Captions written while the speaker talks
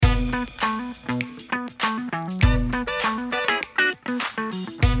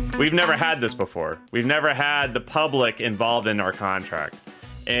we've never had this before. We've never had the public involved in our contract.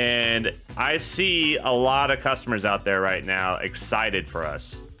 And I see a lot of customers out there right now excited for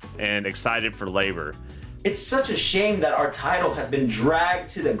us and excited for labor. It's such a shame that our title has been dragged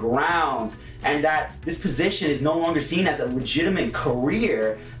to the ground and that this position is no longer seen as a legitimate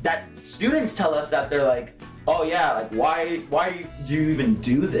career, that students tell us that they're like, oh yeah, like why do you even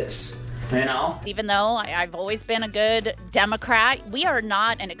do this? You know? Even though I've always been a good Democrat, we are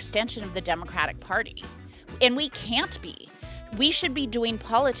not an extension of the Democratic Party. And we can't be. We should be doing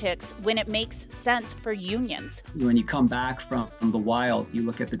politics when it makes sense for unions. When you come back from the wild, you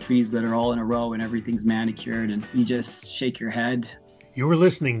look at the trees that are all in a row and everything's manicured and you just shake your head. You're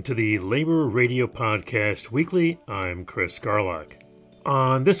listening to the Labor Radio Podcast Weekly. I'm Chris Garlock.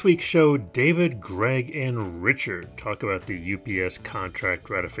 On this week's show, David, Greg, and Richard talk about the UPS contract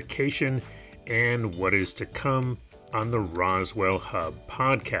ratification and what is to come on the Roswell Hub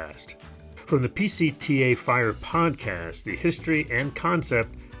podcast. From the PCTA Fire podcast, the history and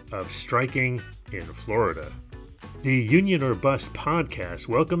concept of striking in Florida. The Union or Bust podcast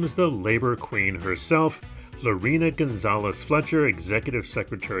welcomes the labor queen herself, Lorena Gonzalez Fletcher, Executive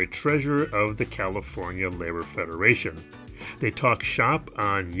Secretary Treasurer of the California Labor Federation. They talk shop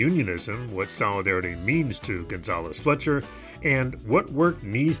on unionism, what solidarity means to Gonzalez Fletcher, and what work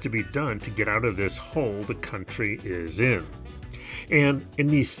needs to be done to get out of this hole the country is in. And in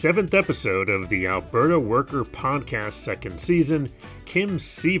the 7th episode of the Alberta Worker Podcast second season, Kim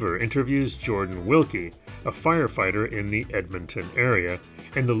Seaver interviews Jordan Wilkie, a firefighter in the Edmonton area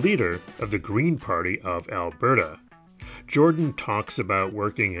and the leader of the Green Party of Alberta. Jordan talks about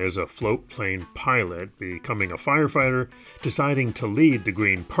working as a float plane pilot, becoming a firefighter, deciding to lead the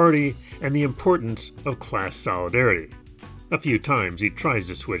Green Party, and the importance of class solidarity. A few times he tries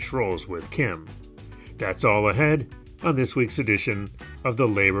to switch roles with Kim. That's all ahead on this week's edition of the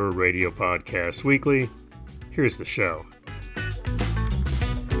Labor Radio Podcast Weekly. Here's the show.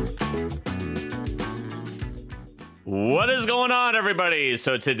 What is going on, everybody?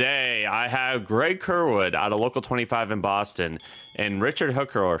 So today I have Greg Kerwood out of Local 25 in Boston and Richard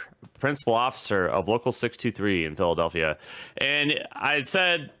Hooker, Principal Officer of Local 623 in Philadelphia. And I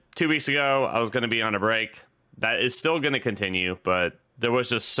said 2 weeks ago I was going to be on a break. That is still going to continue, but there was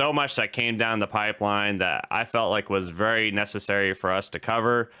just so much that came down the pipeline that I felt like was very necessary for us to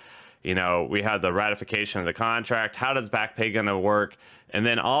cover. You know, we had the ratification of the contract. How does back pay going to work? And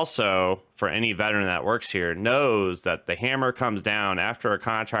then also, for any veteran that works here, knows that the hammer comes down after a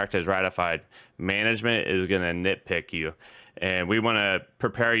contract is ratified. Management is going to nitpick you. And we want to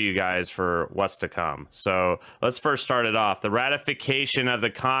prepare you guys for what's to come. So let's first start it off. The ratification of the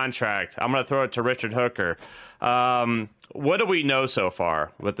contract. I'm going to throw it to Richard Hooker. What do we know so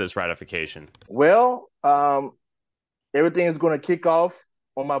far with this ratification? Well, everything is going to kick off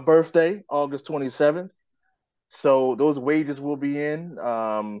on my birthday, August 27th. So those wages will be in.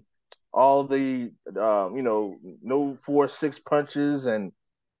 All the, no 4-6 punches and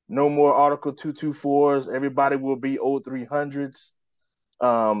no more Article 224s. Everybody will be owed 300s.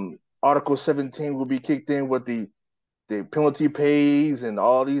 Article 17 will be kicked in with the penalty pays and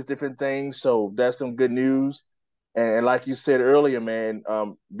all these different things. So that's some good news. And like you said earlier, man,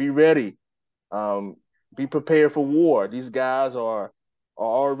 be ready. Be prepared for war. These guys are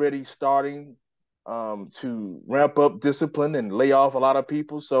already starting to ramp up discipline and lay off a lot of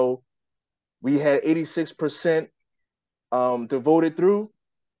people. So we had 86% to vote it through.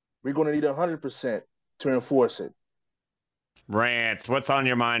 We're going to need 100% to enforce it. Rance, what's on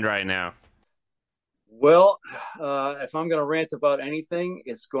your mind right now? Well, if I'm going to rant about anything,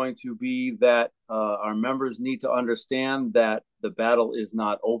 it's going to be that our members need to understand that the battle is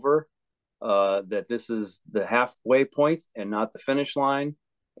not over, that this is the halfway point and not the finish line,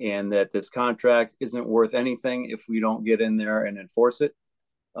 and that this contract isn't worth anything if we don't get in there and enforce it.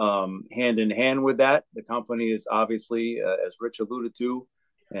 Hand in hand with that, the company is obviously, as Rich alluded to,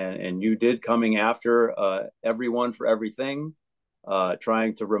 and you did, coming after everyone for everything,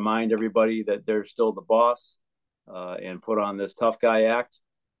 trying to remind everybody that they're still the boss and put on this tough guy act.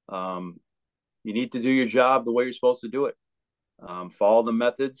 You need to do your job the way you're supposed to do it. Follow the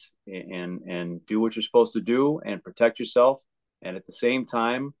methods and do what you're supposed to do and protect yourself. And at the same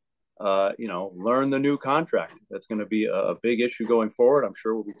time, learn the new contract. That's going to be a big issue going forward. I'm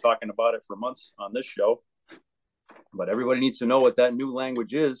sure we'll be talking about it for months on this show. But everybody needs to know what that new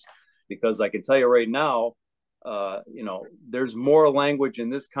language is, because I can tell you right now, there's more language in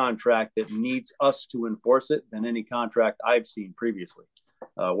this contract that needs us to enforce it than any contract I've seen previously,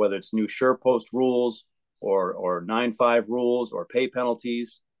 whether it's new SurePost rules or 9-5 rules or pay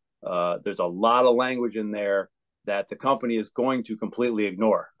penalties. There's a lot of language in there that the company is going to completely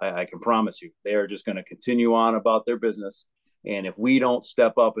ignore. I can promise you. They are just going to continue on about their business. And if we don't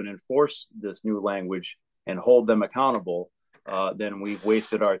step up and enforce this new language and hold them accountable, then we've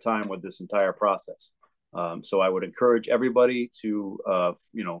wasted our time with this entire process. So I would encourage everybody to,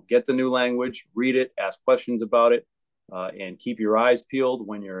 get the new language, read it, ask questions about it, and keep your eyes peeled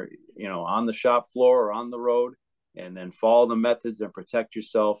when you're, on the shop floor or on the road, and then follow the methods and protect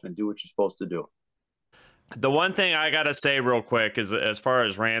yourself and do what you're supposed to do. The one thing I got to say real quick is, as far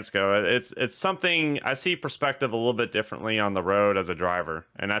as rants go, it's something I see perspective a little bit differently on the road as a driver.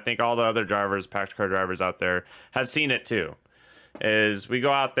 And I think all the other drivers, packed car drivers out there, have seen it too. Is we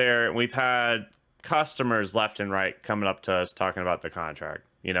go out there and we've had customers left and right coming up to us talking about the contract.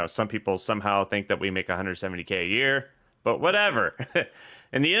 Some people somehow think that we make $170K a year, but whatever.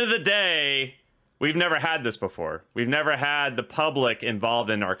 In the end of the day, we've never had this before. We've never had the public involved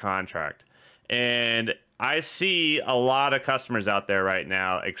in our contract. And I see a lot of customers out there right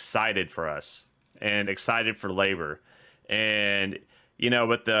now excited for us and excited for labor. And,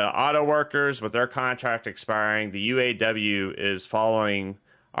 with the auto workers, with their contract expiring, the UAW is following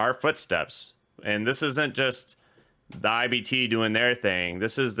our footsteps. And this isn't just the IBT doing their thing.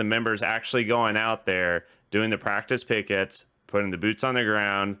 This is the members actually going out there, doing the practice pickets, putting the boots on the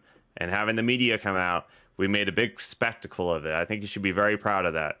ground, and having the media come out. We made a big spectacle of it. I think you should be very proud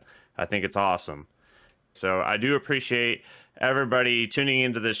of that. I think it's awesome. So I do appreciate everybody tuning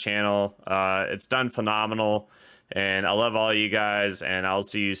into this channel. It's done phenomenal, and I love all you guys, and I'll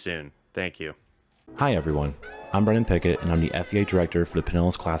see you soon. Thank you. Hi, everyone. I'm Brendan Pickett, and I'm the FEA Director for the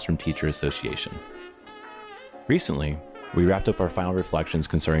Pinellas Classroom Teacher Association. Recently, we wrapped up our final reflections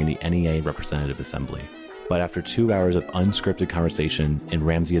concerning the NEA Representative Assembly. But after 2 hours of unscripted conversation in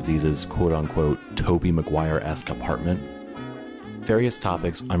Ramsey Aziz's quote-unquote Tobey Maguire-esque apartment, various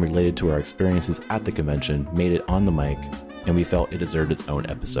topics unrelated to our experiences at the convention made it on the mic, and we felt it deserved its own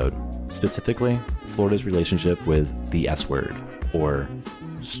episode. Specifically, Florida's relationship with the S word, or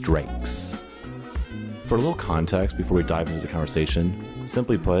strikes. For a little context before we dive into the conversation,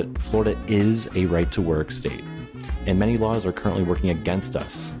 simply put, Florida is a right-to-work state, and many laws are currently working against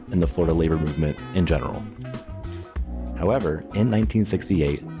us in the Florida labor movement in general. However, in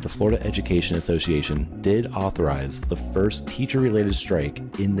 1968, the Florida Education Association did authorize the first teacher-related strike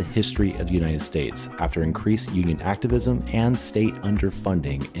in the history of the United States after increased union activism and state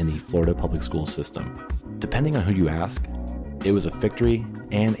underfunding in the Florida public school system. Depending on who you ask, it was a victory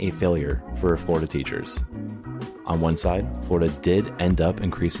and a failure for Florida teachers. On one side, Florida did end up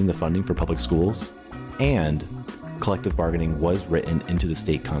increasing the funding for public schools, and collective bargaining was written into the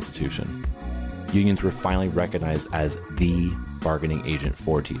state constitution. Unions were finally recognized as the bargaining agent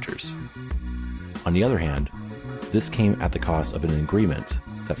for teachers. On the other hand, this came at the cost of an agreement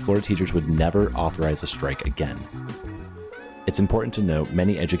that Florida teachers would never authorize a strike again. It's important to note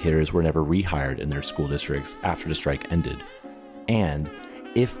many educators were never rehired in their school districts after the strike ended. And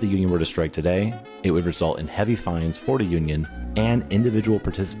if the union were to strike today, it would result in heavy fines for the union, and individual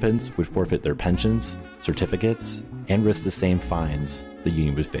participants would forfeit their pensions, certificates, and risk the same fines the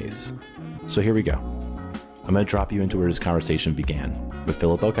union would face. So here we go. I'm going to drop you into where this conversation began with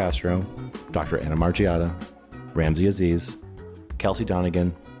Philip L. Castro, Dr. Anna Margiotta, Ramsey Aziz, Kelsey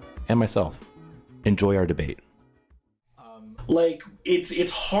Donegan, and myself. Enjoy our debate.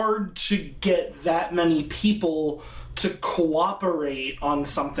 It's hard to get that many people to cooperate on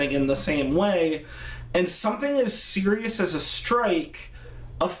something in the same way, and something as serious as a strike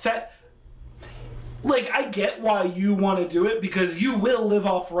I get why you want to do it, because you will live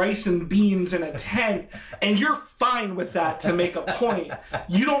off rice and beans in a tent, and you're fine with that to make a point.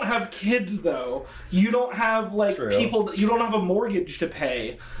 You don't have kids, though. You don't have, people... You don't have a mortgage to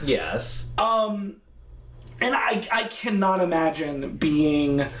pay. Yes. And I cannot imagine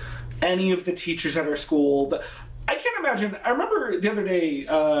being any of the teachers at our school... I can't imagine. I remember the other day,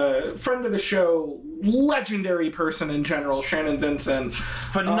 friend of the show, legendary person in general, Shannon Vincent.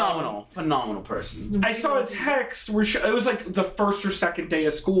 Phenomenal person. I saw a text where it was like the first or second day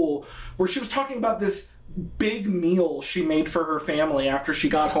of school, where she was talking about this big meal she made for her family after she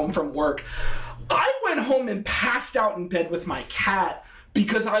got home from work. I went home and passed out in bed with my cat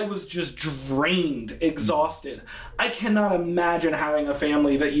because I was just drained, exhausted. I cannot imagine having a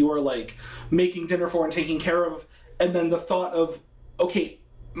family that you are making dinner for and taking care of, and then the thought of, okay,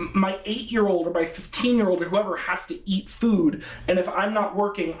 my 8-year-old or my 15-year-old or whoever has to eat food, and if I'm not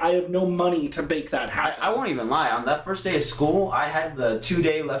working, I have no money to bake that happen. I won't even lie. On that first day of school, I had the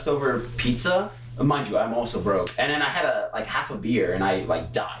 2-day leftover pizza. Mind you, I'm also broke. And then I had half a beer, and I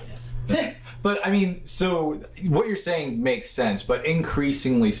died. But I mean, so what you're saying makes sense, but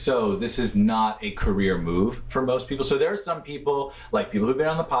increasingly so, this is not a career move for most people. So there are some people, like people who've been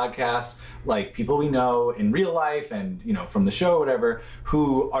on the podcast, like people we know in real life and, you know, from the show or whatever,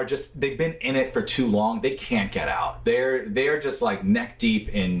 who are just, they've been in it for too long. They can't get out. They're just like neck deep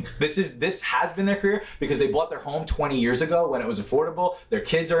in, this has been their career because they bought their home 20 years ago when it was affordable. Their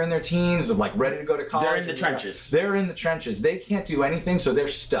kids are in their teens, they're like ready to go to college. They're in the trenches. They're in the trenches. They can't do anything, so they're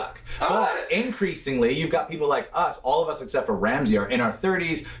stuck. But increasingly, you've got people like us, all of us except for Ramsey are in our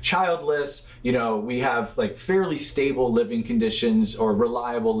 30s, childless, you know, we have like fairly stable living conditions or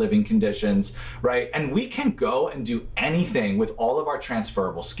reliable living conditions, right? And we can go and do anything with all of our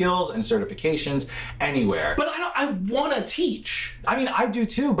transferable skills and certifications anywhere. But I want to teach. I mean, I do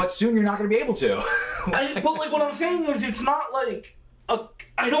too, but soon you're not going to be able to. But like what I'm saying is it's not like,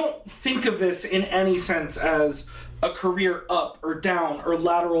 I don't think of this in any sense as a career up or down or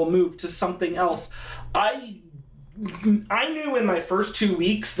lateral move to something else. I knew in my first 2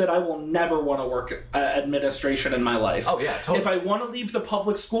 weeks that I will never want to work administration in my life. Oh yeah, totally. If I want to leave the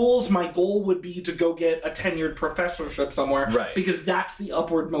public schools, my goal would be to go get a tenured professorship somewhere, right? Because that's the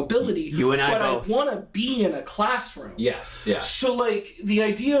upward mobility. You and I both. I want to be in a classroom. Yes, yeah. So like the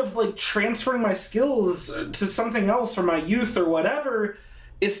idea of like transferring my skills to something else or my youth or whatever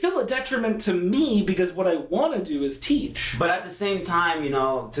is still a detriment to me because what I want to do is teach. But at the same time, you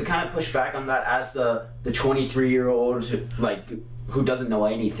know, to kind of push back on that as the 23-year-old who doesn't know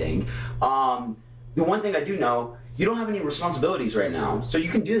anything, the one thing I do know, you don't have any responsibilities right now, so you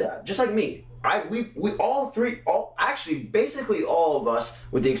can do that. Just like me. We all actually basically all of us,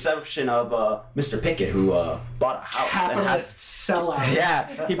 with the exception of Mr. Pickett, who bought a house. Capitalist sellout.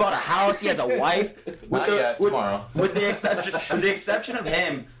 Yeah, he bought a house. He has a wife. Tomorrow. With the exception of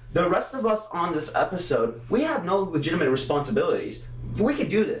him, the rest of us on this episode, we have no legitimate responsibilities. We could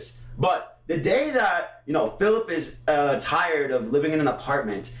do this, but the day that, you know, Philip is tired of living in an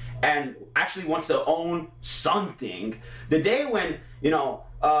apartment and actually wants to own something, the day when, you know,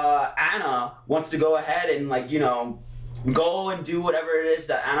 Anna wants to go ahead and, like, you know, go and do whatever it is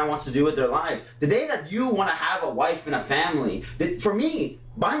that Anna wants to do with their life. The day that you want to have a wife and a family, for me,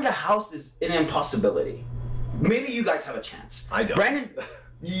 buying a house is an impossibility. Maybe you guys have a chance. I don't. Brandon,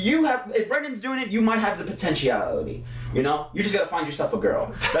 if Brendan's doing it, you might have the potentiality. You know, you just gotta find yourself a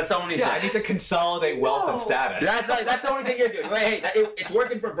girl. That's the only thing. I need to consolidate wealth and status. That's the only thing you're doing. Wait, hey, it's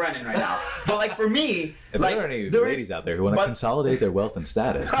working for Brendan right now. But like for me, if like, there are any ladies out there who want to consolidate their wealth and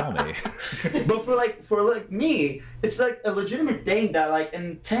status, call me. But for me, it's like a legitimate thing that like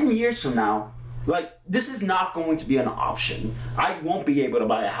in 10 years from now, like this is not going to be an option. I won't be able to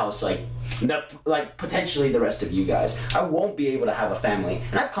buy a house like potentially the rest of you guys. I won't be able to have a family,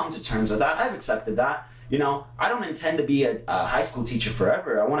 and I've come to terms with that. I've accepted that. You know, I don't intend to be a high school teacher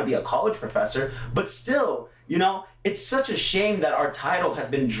forever. I want to be a college professor, but still, you know, it's such a shame that our title has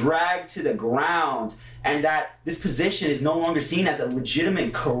been dragged to the ground and that this position is no longer seen as a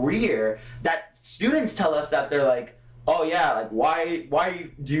legitimate career, that students tell us that they're like, oh yeah, like why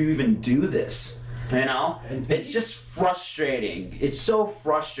do you even do this? You know? It's just frustrating. It's so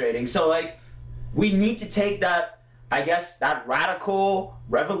frustrating. So like, we need to take that, I guess, that radical,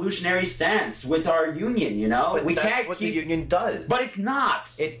 revolutionary stance with our union, you know? But that's what the union does. But it's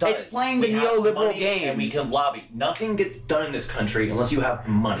not. It does. It's playing the neoliberal game. And we can lobby. Nothing gets done in this country unless you have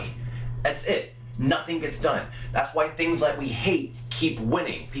money. That's it. Nothing gets done. That's why things like we hate keep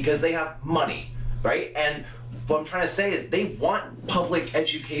winning, because they have money, right? And what I'm trying to say is they want public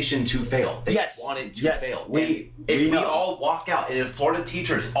education to fail. They want it to fail. If we all walk out, and if Florida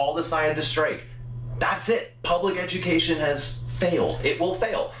teachers all decided to strike, that's it. Public education has failed. It will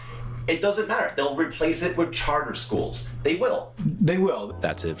fail. It doesn't matter. They'll replace it with charter schools. They will. They will.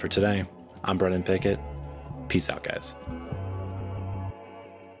 That's it for today. I'm Brendan Pickett. Peace out, guys.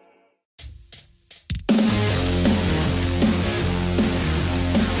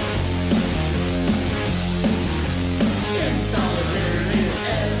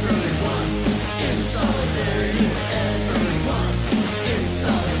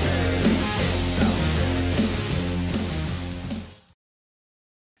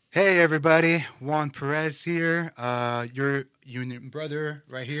 Hey everybody, Juan Perez here, your union brother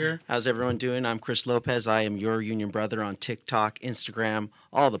right here. How's everyone doing? I'm Chris Lopez. I am your union brother on TikTok, Instagram,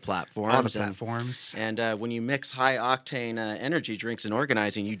 all the platforms. And when you mix high-octane energy drinks and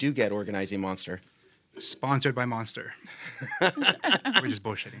organizing, you do get Organizing Monster. Sponsored by Monster. We're just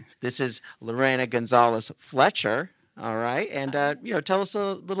bullshitting. This is Lorena Gonzalez Fletcher, all right? And, tell us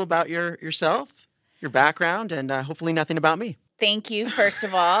a little about yourself, your background, and hopefully nothing about me. Thank you, first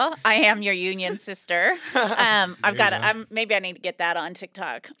of all. I am your union sister. Maybe I need to get that on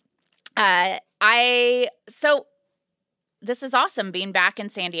TikTok. This is awesome being back in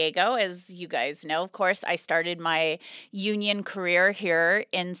San Diego. As you guys know, of course, I started my union career here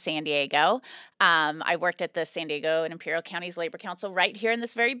in San Diego. I worked at the San Diego and Imperial Counties Labor Council right here in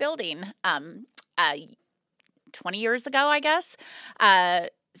this very building 20 years ago, I guess.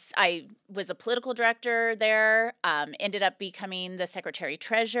 I was a political director there, ended up becoming the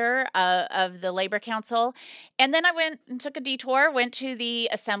secretary-treasurer of the Labor Council. And then I went and took a detour, went to the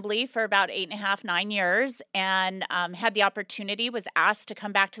Assembly for about 8.5, 9 years, and had the opportunity, was asked to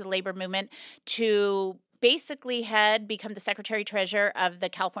come back to the labor movement to basically become the secretary-treasurer of the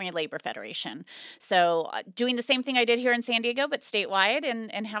California Labor Federation. So doing the same thing I did here in San Diego, but statewide,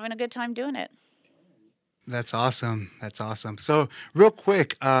 and having a good time doing it. That's awesome. That's awesome. So real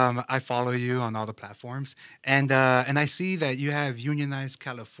quick, I follow you on all the platforms, and I see that you have Unionized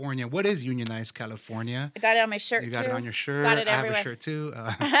California. What is Unionized California? I got it on my shirt, You got too. it on your shirt. Got it I everywhere. have a shirt, too.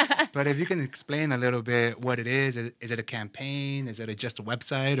 But if you can explain a little bit what it is it a campaign? Is it just a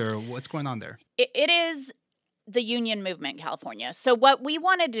website, or what's going on there? It is the union movement in California. So what we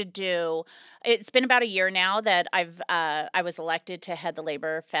wanted to do, it's been about a year now that I was elected to head the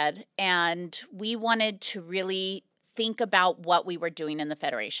Labor Fed, and we wanted to really think about what we were doing in the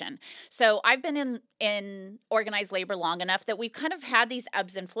Federation. So I've been in organized labor long enough that we've kind of had these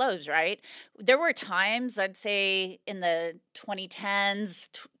ebbs and flows, right? There were times, I'd say in the 2010s,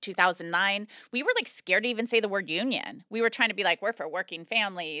 2009, we were like scared to even say the word union. We were trying to be like, we're for working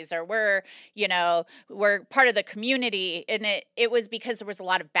families, or we're part of the community. And it was because there was a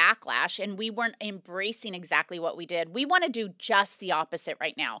lot of backlash and we weren't embracing exactly what we did. We want to do just the opposite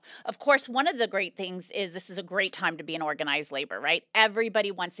right now. Of course, one of the great things is this is a great time to be in organized labor, right? Everybody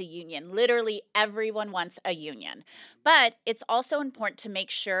wants a union. Literally everyone wants a union. But it's also important to make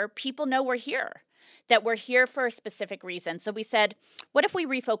sure people know we're here, that we're here for a specific reason. So we said, what if we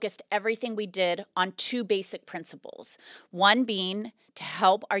refocused everything we did on two basic principles? One being to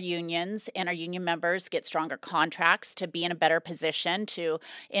help our unions and our union members get stronger contracts, to be in a better position, to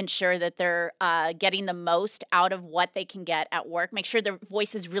ensure that they're getting the most out of what they can get at work, make sure their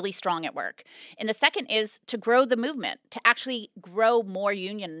voice is really strong at work. And the second is to grow the movement, to actually grow more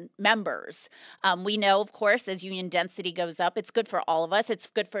union members. We know, of course, as union density goes up, it's good for all of us. It's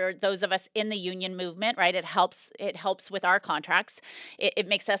good for those of us in the union movement, right? It helps with our contracts. It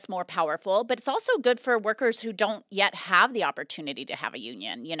makes us more powerful, but it's also good for workers who don't yet have the opportunity to have a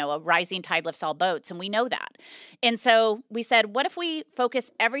union. You know, a rising tide lifts all boats, and we know that. And so we said, what if we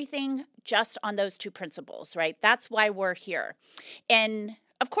focus everything just on those two principles, right? That's why we're here. And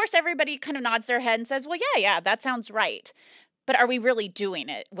of course, everybody kind of nods their head and says, well, yeah, that sounds right. But are we really doing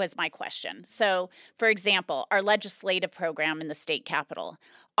it, was my question. So, for example, our legislative program in the state capitol,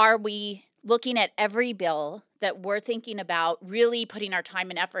 are we looking at every bill that we're thinking about really putting our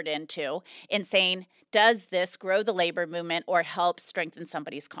time and effort into and saying, does this grow the labor movement or help strengthen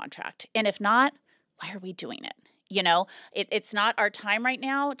somebody's contract? And if not, why are we doing it? You know, it's not our time right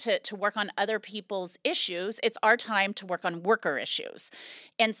now to work on other people's issues. It's our time to work on worker issues.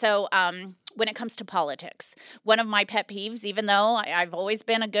 And so when it comes to politics, one of my pet peeves, even though I've always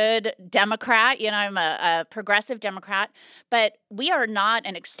been a good Democrat, you know, I'm a progressive Democrat, but we are not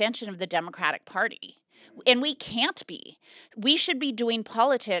an extension of the Democratic Party. And we can't be. We should be doing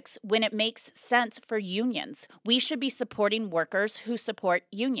politics when it makes sense for unions. We should be supporting workers who support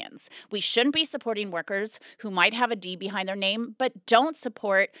unions. We shouldn't be supporting workers who might have a D behind their name, but don't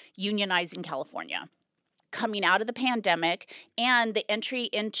support unionizing California. Coming out of the pandemic and the entry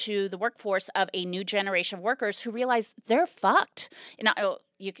into the workforce of a new generation of workers who realize they're fucked. And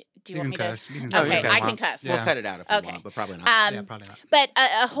do you want me cuss. to? You can Okay, cuss. I can cuss. We'll cut it out if we want, but probably not. Yeah, probably not. But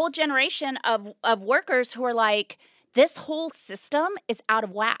a whole generation of workers who are like, this whole system is out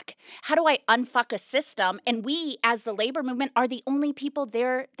of whack. How do I unfuck a system? And we, as the labor movement, are the only people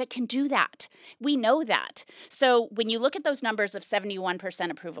there that can do that. We know that. So when you look at those numbers of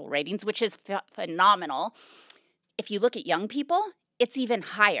 71% approval ratings, which is phenomenal, if you look at young people, it's even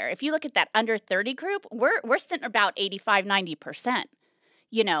higher. If you look at that under 30 group, we're sitting about 85, 90%.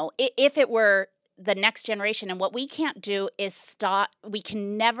 You know, if it were the next generation. And what we can't do is we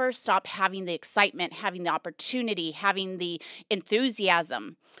can never stop having the excitement, having the opportunity, having the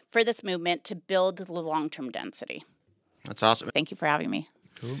enthusiasm for this movement to build the long-term density. That's awesome. Thank you for having me.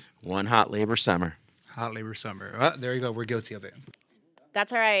 Cool. One hot labor summer. Hot labor summer. Well, there you go. We're guilty of it.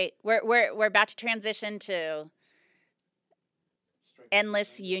 That's all right. We're about to transition to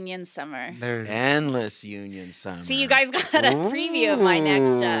endless union summer. Endless union summer. See, you guys got a preview of my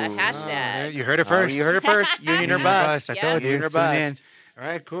next hashtag. You heard it first. You heard it first. Union or bust. I told you. Union or Tune in. bust. All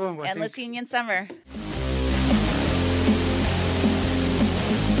right, cool. Well, Endless union summer.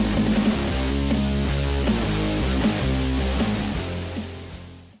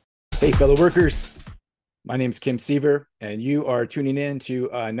 Hey, fellow workers. My name is Kim Seaver, and you are tuning in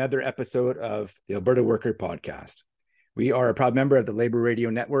to another episode of the Alberta Worker Podcast. We are a proud member of the Labor Radio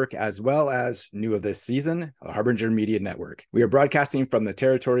Network, as well as, new of this season, a Harbinger Media Network. We are broadcasting from the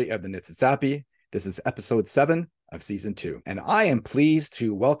territory of the Niitsitapi. This is episode 7 of season 2. And I am pleased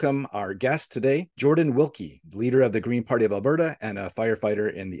to welcome our guest today, Jordan Wilkie, leader of the Green Party of Alberta and a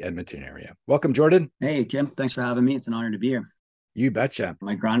firefighter in the Edmonton area. Welcome, Jordan. Hey, Kim. Thanks for having me. It's an honor to be here. You betcha.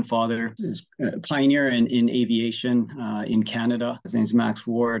 My grandfather is a pioneer in aviation in Canada. His name's Max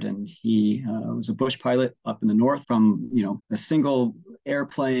Ward, and he was a bush pilot up in the north from, a single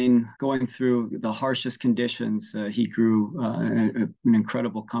airplane going through the harshest conditions. He grew an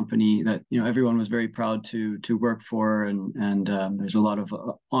incredible company that, everyone was very proud to work for. And there's a lot of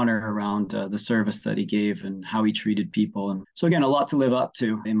honor around the service that he gave and how he treated people. And so, again, a lot to live up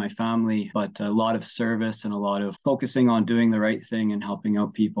to in my family, but a lot of service and a lot of focusing on doing the right thing and helping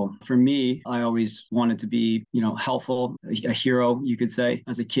out people. For me, I always wanted to be, helpful, a hero, you could say,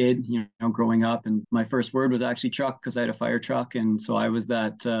 as a kid, growing up. And my first word was actually truck, because I had a fire truck. And so I was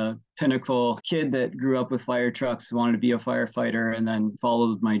that pinnacle kid that grew up with fire trucks, wanted to be a firefighter, and then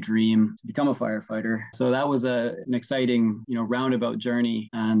followed my dream to become a firefighter. So that was an exciting, roundabout journey.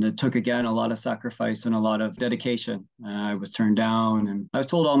 And it took, again, a lot of sacrifice and a lot of dedication. I was turned down, and I was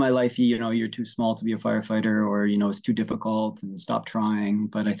told all my life, you're too small to be a firefighter, or, it's too difficult and stop trying.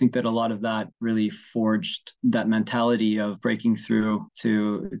 But I think that a lot of that really forged that mentality of breaking through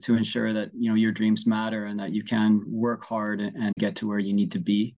to ensure that, your dreams matter and that you can work hard and get to where you need to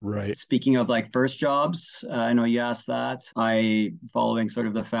be. Right. Speaking of first jobs, I know you asked that. Following sort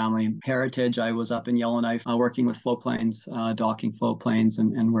of the family heritage, I was up in Yellowknife working with float planes, docking float planes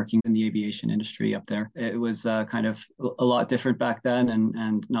and working in the aviation industry up there. It was kind of a lot different back then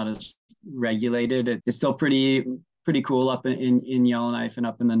and not as regulated. It's still pretty cool up in Yellowknife and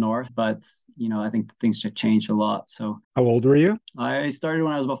up in the north, but I think things have changed a lot. So how old were you? I started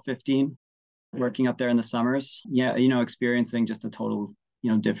when I was about 15, working up there in the summers. Yeah, experiencing just a total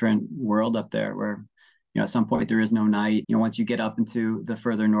different world up there where at some point there is no night. Once you get up into the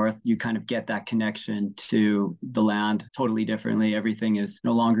further north, you kind of get that connection to the land totally differently. Everything is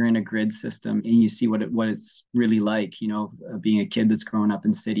no longer in a grid system, and you see what it's really like. Being a kid that's grown up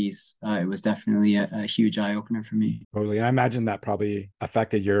in cities, it was definitely a huge eye opener for me. Totally. And I imagine that probably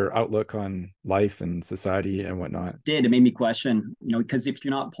affected your outlook on life and society and whatnot. It made me question, because if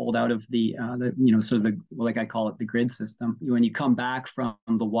you're not pulled out of the sort of the, like I call it, the grid system, when you come back from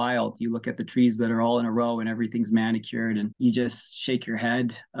the wild, you look at the trees that are all in a row and everything's manicured, and you just shake your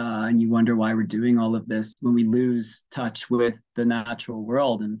head and you wonder why we're doing all of this. When we lose touch with the natural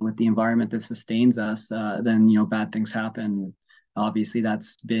world and with the environment that sustains us, then bad things happen. Obviously,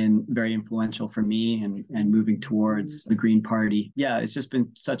 that's been very influential for me and moving towards the Green Party. Yeah, it's just been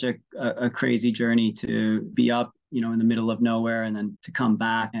such a crazy journey to be up in the middle of nowhere, and then to come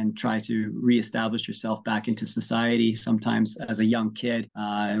back and try to reestablish yourself back into society. Sometimes as a young kid,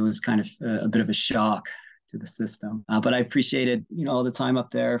 it was kind of a bit of a shock to the system. But I appreciated, all the time up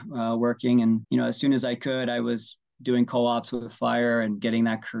there working. And, as soon as I could, I was doing co-ops with fire and getting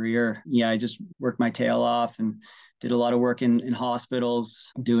that career. Yeah, I just worked my tail off and did a lot of work in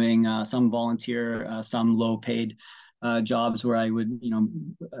hospitals, doing some volunteer, some low paid jobs where I would,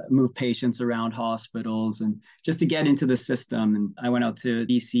 move patients around hospitals and just to get into the system. And I went out to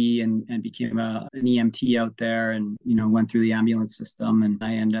BC and became an EMT out there and, went through the ambulance system, and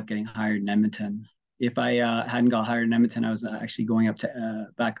I ended up getting hired in Edmonton. If I hadn't got hired in Edmonton, I was actually going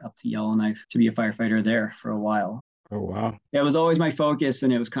back up to Yellowknife to be a firefighter there for a while. Oh, wow. It was always my focus,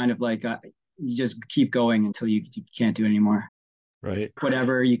 and it was kind of like you just keep going until you can't do it anymore. Right.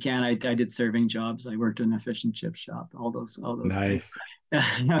 Whatever you can. I did serving jobs. I worked in a fish and chip shop, all those nice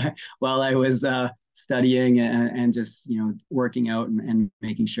things. While I was studying and just working out and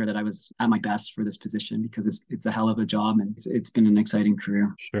making sure that I was at my best for this position, because it's a hell of a job, and it's been an exciting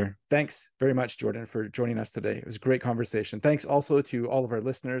career. Sure. Thanks very much, Jordan, for joining us today. It was a great conversation. Thanks also to all of our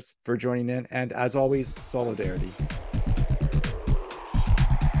listeners for joining in, and as always, solidarity.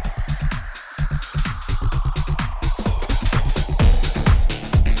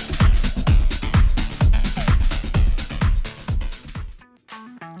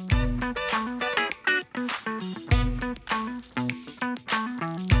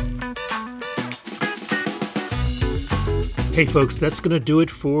 Hey folks, that's going to do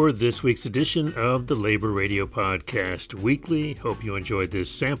it for this week's edition of the Labor Radio Podcast Weekly. Hope you enjoyed this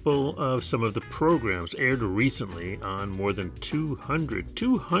sample of some of the programs aired recently on more than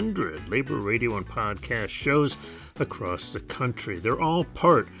 200 labor radio and podcast shows across the country. They're all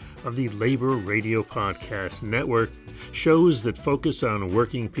part of the Labor Radio Podcast Network, shows that focus on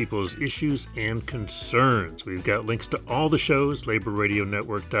working people's issues and concerns. We've got links to all the shows,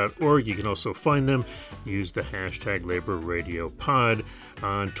 laborradionetwork.org. You can also find them. Use the hashtag LaborRadioPod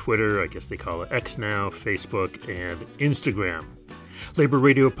on Twitter, I guess they call it X now, Facebook, and Instagram. Labor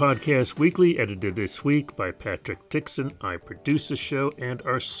Radio Podcast Weekly, edited this week by Patrick Dixon. I produce the show, and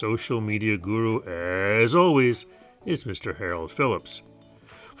our social media guru, as always, is Mr. Harold Phillips.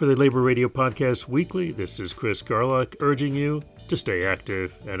 For the Labor Radio Podcast Weekly, this is Chris Garlock urging you to stay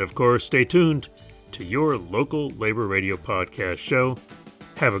active and, of course, stay tuned to your local Labor Radio Podcast show.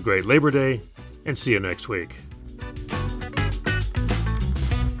 Have a great Labor Day, and see you next week.